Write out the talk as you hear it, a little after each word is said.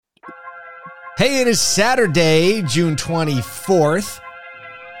Hey, it is Saturday, June 24th.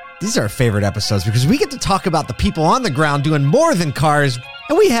 These are our favorite episodes because we get to talk about the people on the ground doing more than cars.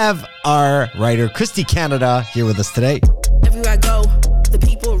 And we have our writer, Kristi Canada, here with us today. Everywhere I go, the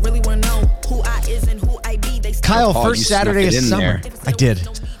people really want to know who I is and who I be. Kyle, first Saturday of summer. I did.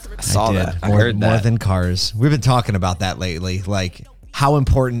 I saw that. I More heard that. More Than Cars. We've been talking about that lately. Like, how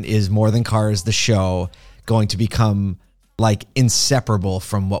important is More Than Cars, the show, going to become like inseparable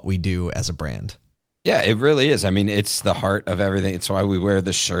from what we do as a brand? Yeah, it really is. I mean, it's the heart of everything. It's why we wear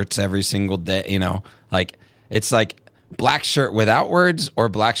the shirts every single day. You know, like it's like black shirt without words or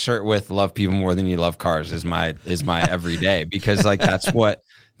black shirt with love people more than you love cars is my everyday, because like that's what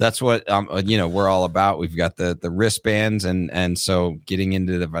we're all about. We've got the wristbands and so getting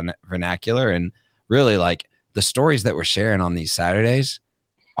into the vernacular, and really like the stories that we're sharing on these Saturdays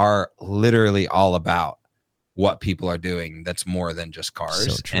are literally all about what people are doing that's more than just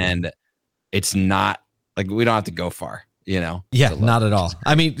cars. So true. And it's not like we don't have to go far, you know? Yeah, not at all.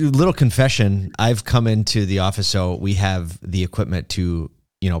 I mean, little confession. I've come into the office, so we have the equipment to,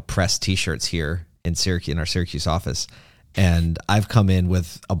 press T-shirts here in Syracuse, in our Syracuse office. And I've come in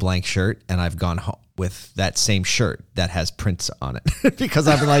with a blank shirt, and I've gone home with that same shirt that has prints on it because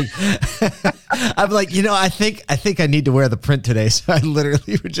I'm like, I think I need to wear the print today. So I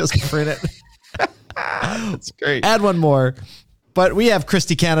literally would just print it. That's great. Add one more. But we have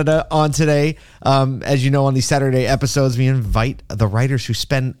Kristi Canada on today. As you know, on these Saturday episodes, we invite the writers who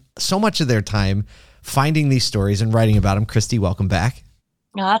spend so much of their time finding these stories and writing about them. Kristi, welcome back.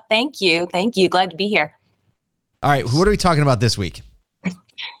 Thank you. Thank you. Glad to be here. All right. What are we talking about this week?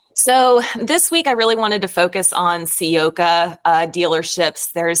 So this week, I really wanted to focus on Ciocca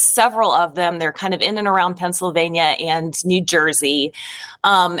dealerships. There's several of them. They're kind of in and around Pennsylvania and New Jersey.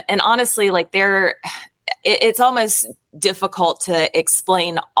 And honestly, like it's almost difficult to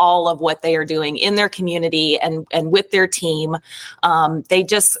explain all of what they are doing in their community and with their team. They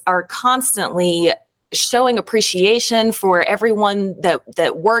just are constantly showing appreciation for everyone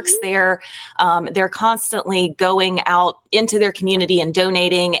that works there. They're constantly going out into their community and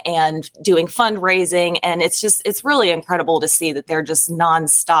donating and doing fundraising. And it's really incredible to see that they're just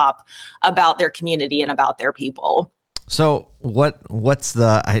nonstop about their community and about their people. So what's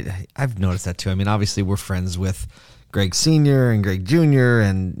I've noticed that too. I mean, obviously we're friends with Greg Sr. and Greg Jr.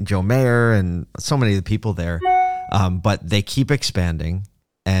 and Joe Mayer and so many of the people there. But they keep expanding,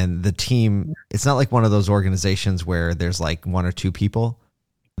 and the team, it's not like one of those organizations where there's like one or two people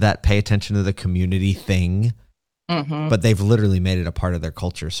that pay attention to the community thing, but they've literally made it a part of their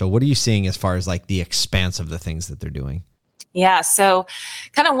culture. So what are you seeing as far as like the expanse of the things that they're doing? Yeah. So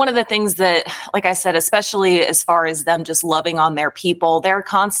kind of one of the things that, like I said, especially as far as them just loving on their people, they're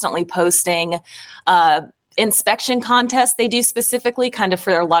constantly posting inspection contests they do specifically kind of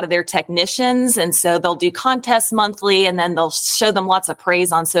for a lot of their technicians. And so they'll do contests monthly, and then they'll show them lots of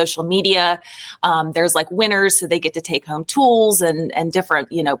praise on social media. There's like winners, so they get to take home tools and different,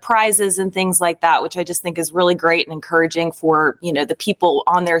 prizes and things like that, which I just think is really great and encouraging for, the people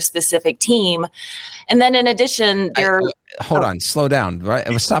on their specific team. And then in addition, hold on, slow down, right? I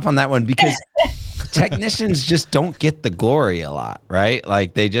will stop on that one because technicians just don't get the glory a lot, right?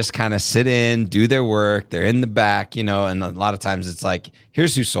 Like they just kind of sit in, do their work. They're in the back, and a lot of times it's like,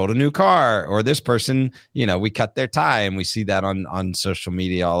 here's who sold a new car, or this person, we cut their tie, and we see that on social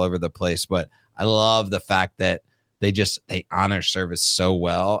media all over the place. But I love the fact that they honor service so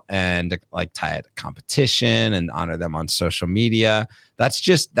well, and like tie it to competition and honor them on social media. That's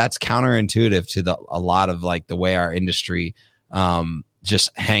counterintuitive to a lot of like the way our industry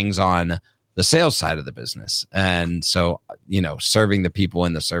just hangs on the sales side of the business. And so, serving the people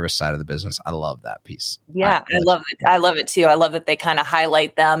in the service side of the business, I love that piece. Yeah, I love it. I love it too. I love that they kind of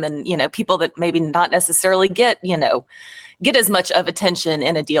highlight them and, people that maybe not necessarily get as much of attention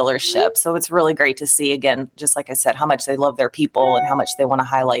in a dealership. So it's really great to see, again, just like I said, how much they love their people and how much they want to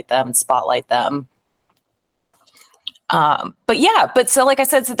highlight them and spotlight them. But so like I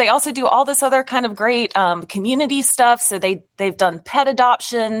said, so they also do all this other kind of great community stuff. So they've done pet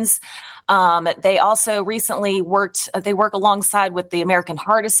adoptions. They also recently work alongside with the American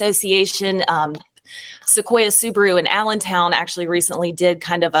Heart Association. Sequoia Subaru in Allentown actually recently did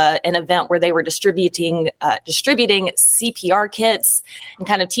kind of an event where they were distributing CPR kits and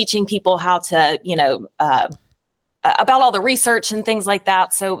kind of teaching people how to, about all the research and things like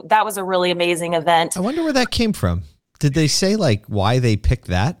that. So that was a really amazing event. I wonder where that came from. Did they say like why they picked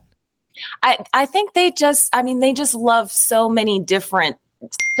that? I think they just love so many different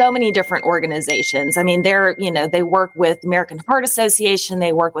so many different organizations. I mean, they work with American Heart Association.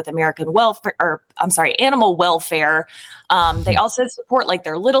 They work with Animal Welfare. They also support like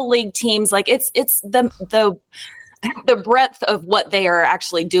their little league teams. Like it's the breadth of what they are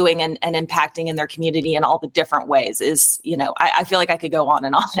actually doing and impacting in their community in all the different ways is, I feel like I could go on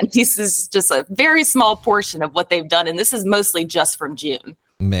and on. And this is just a very small portion of what they've done. And this is mostly just from June.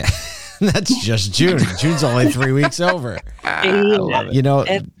 Man, that's just June. June's only 3 weeks over. I love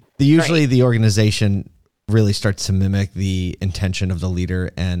it. Usually the organization really starts to mimic the intention of the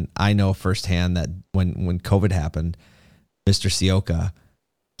leader. And I know firsthand that when COVID happened, Mr. Ciocca,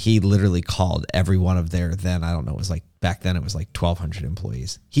 he literally called every one of back then it was like 1,200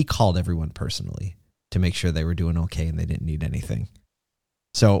 employees. He called everyone personally to make sure they were doing okay and they didn't need anything.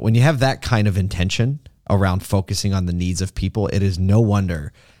 So when you have that kind of intention around focusing on the needs of people, it is no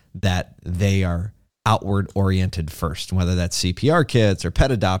wonder that they are outward oriented first, whether that's CPR kits or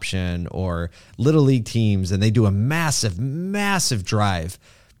pet adoption or little league teams. And they do a massive, massive drive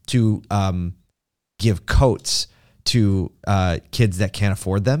to give coats to kids that can't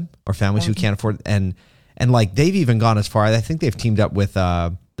afford them or families who can't afford. And like they've even gone as far, I think they've teamed up with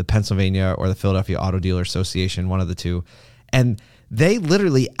the Pennsylvania or the Philadelphia Auto Dealer Association, one of the two. And they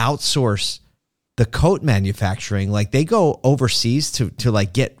literally outsource the coat manufacturing. Like they go overseas to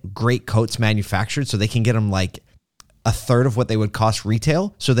like get great coats manufactured so they can get them like a third of what they would cost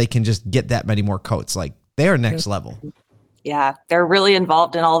retail. So they can just get that many more coats. Like they are next level. Yeah, they're really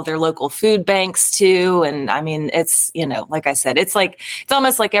involved in all of their local food banks too. And I mean, it's, like I said, it's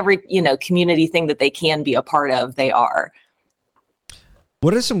almost like every, community thing that they can be a part of, they are.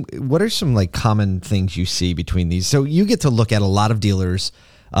 What are some like common things you see between these? So you get to look at a lot of dealer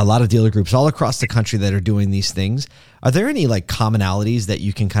groups all across the country that are doing these things. Are there any like commonalities that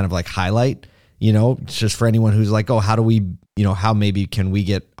you can kind of like highlight, just for anyone who's like, oh, how do we, how maybe can we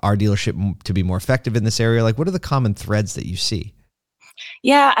get our dealership to be more effective in this area? Like, what are the common threads that you see?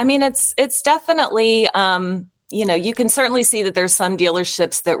 Yeah, I mean, it's definitely, you can certainly see that there's some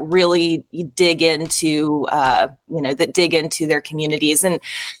dealerships that really dig into, their communities. And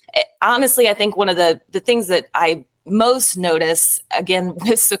honestly, I think one of the things that I most notice, again,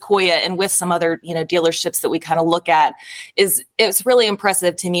 with Sequoia and with some other, dealerships that we kind of look at, is it's really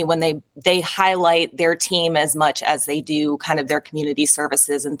impressive to me when they highlight their team as much as they do kind of their community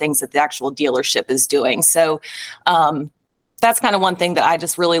services and things that the actual dealership is doing. So that's kind of one thing that I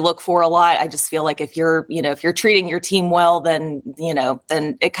just really look for a lot. I just feel like if you're treating your team well, then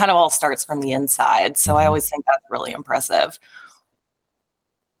it kind of all starts from the inside. So I always think that's really impressive.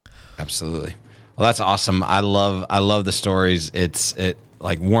 Absolutely. Well, that's awesome. I love the stories. It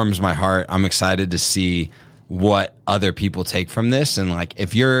like warms my heart. I'm excited to see what other people take from this. And like,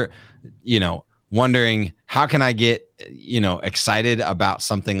 if you're, wondering how can I get, excited about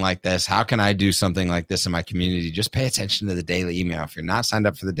something like this? How can I do something like this in my community? Just pay attention to the daily email. If you're not signed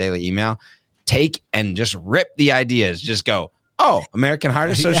up for the daily email, take and just rip the ideas. Just go, oh, American Heart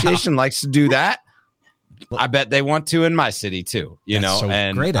Association likes to do that. I bet they want to in my city too,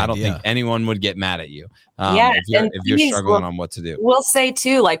 and great I don't idea. think anyone would get mad at you if you're struggling on what to do. We'll say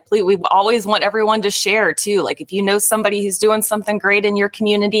too, like, please, we always want everyone to share too. Like if you know somebody who's doing something great in your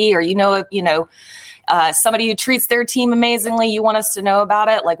community, or somebody who treats their team amazingly, you want us to know about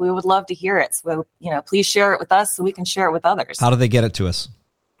it. Like we would love to hear it. So, please share it with us so we can share it with others. How do they get it to us?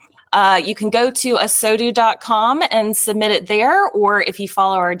 You can go to asodu.com and submit it there, or if you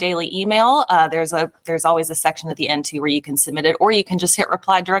follow our daily email, there's always a section at the end too where you can submit it, or you can just hit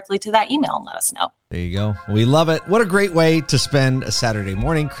reply directly to that email and let us know. There you go. We love it. What a great way to spend a Saturday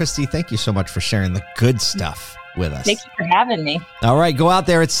morning. Kristi, thank you so much for sharing the good stuff with us. Thank you for having me. All right, go out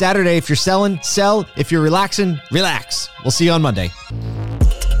there. It's Saturday. If you're selling, sell. If you're relaxing, relax. We'll see you on Monday.